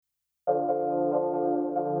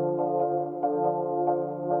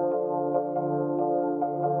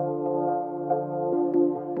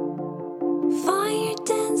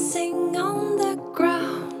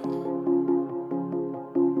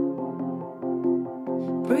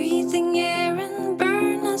breathing air and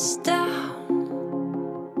burn us down.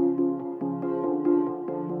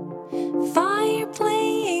 Fire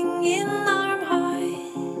playing in our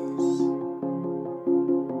eyes,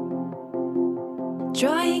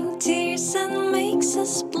 drying tears and makes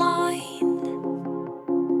us blind.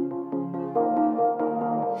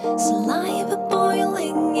 Saliva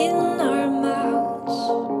boiling in our mouths,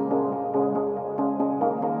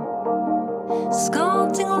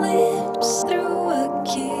 scalding lips through a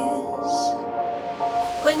kiss.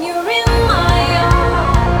 When you're in my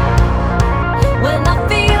arms, when I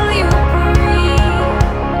feel you breathe,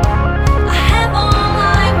 I have all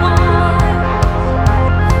I want,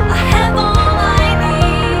 I have all I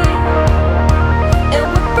need, and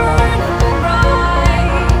we're burning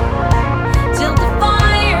bright till the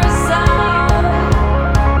fire's out.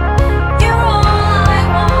 You're all I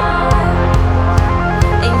want,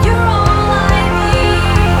 and you're all I need.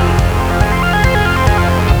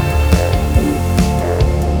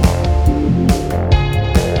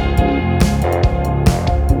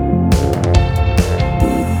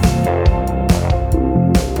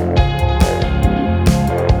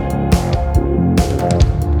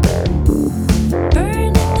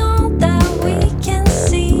 Burning all that we can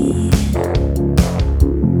see,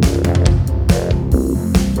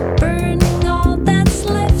 burning all that's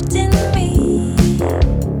left in me.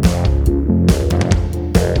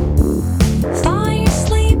 Fire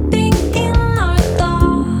sleeping in our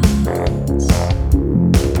thoughts,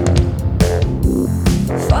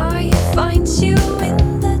 fire finds you in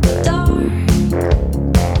the dark.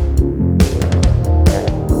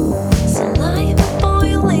 Saliva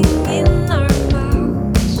boiling in our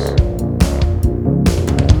mouths,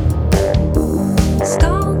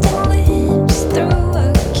 scalding lips through a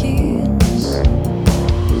kiss.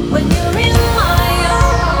 When you're in my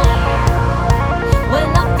arms, when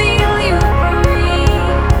I feel you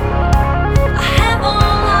breathe, I have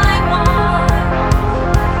all I want,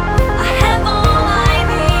 I have all I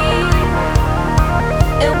need,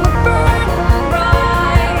 and we're burning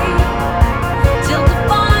bright till the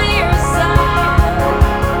fire's out.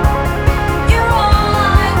 You're all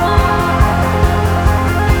I want,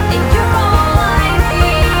 and you're all I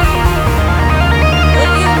need. When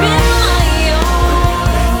you're in my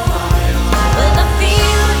arms, when I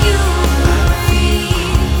feel you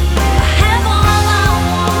breathe, I have all I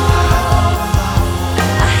want,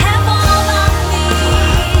 I have all I need.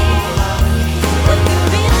 When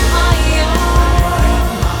you're in my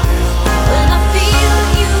arms, when I feel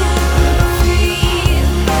you breathe,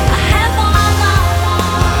 I have all I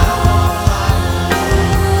want,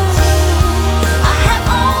 I have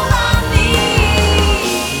all I need,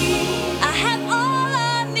 I have all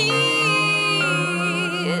I need,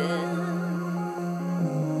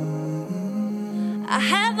 I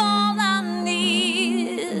have all I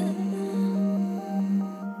need,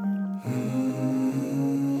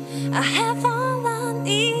 I have all I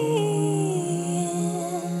need.